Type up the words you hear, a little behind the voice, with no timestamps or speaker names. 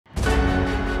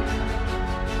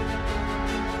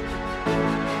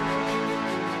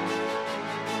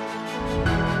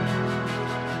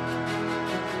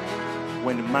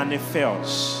when money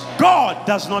fails. God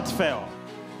does not fail.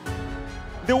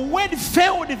 The word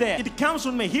failed there, it comes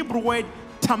from the Hebrew word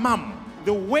tamam.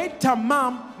 The word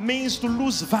tamam means to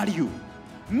lose value.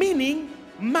 Meaning,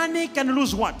 money can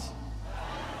lose what?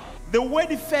 The word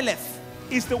faileth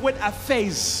is the word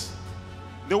aphase.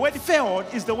 The word failed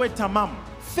is the word tamam.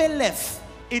 Faileth,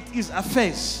 it is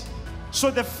aphase.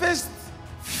 So the first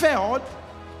failed,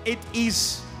 it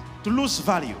is to lose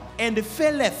value. And the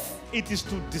faileth, it is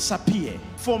to disappear.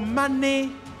 For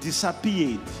money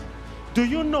disappeared. Do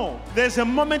you know there's a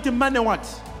moment in money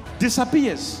what?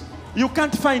 Disappears. You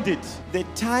can't find it. The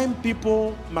time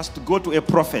people must go to a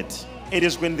prophet, it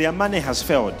is when their money has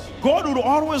failed. God will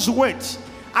always wait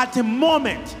at a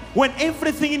moment when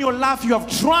everything in your life you have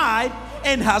tried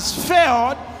and has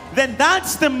failed. Then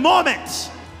that's the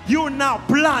moment you now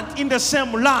plant in the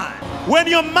same line. When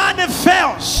your money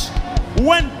fails,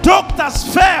 when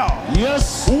doctors fail,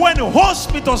 yes, when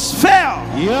hospitals fail,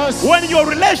 yes, when your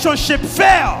relationship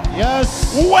fail,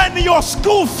 yes, when your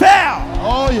school fail,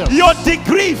 oh yes, your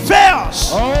degree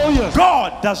fails, oh yes,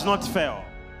 God does not fail.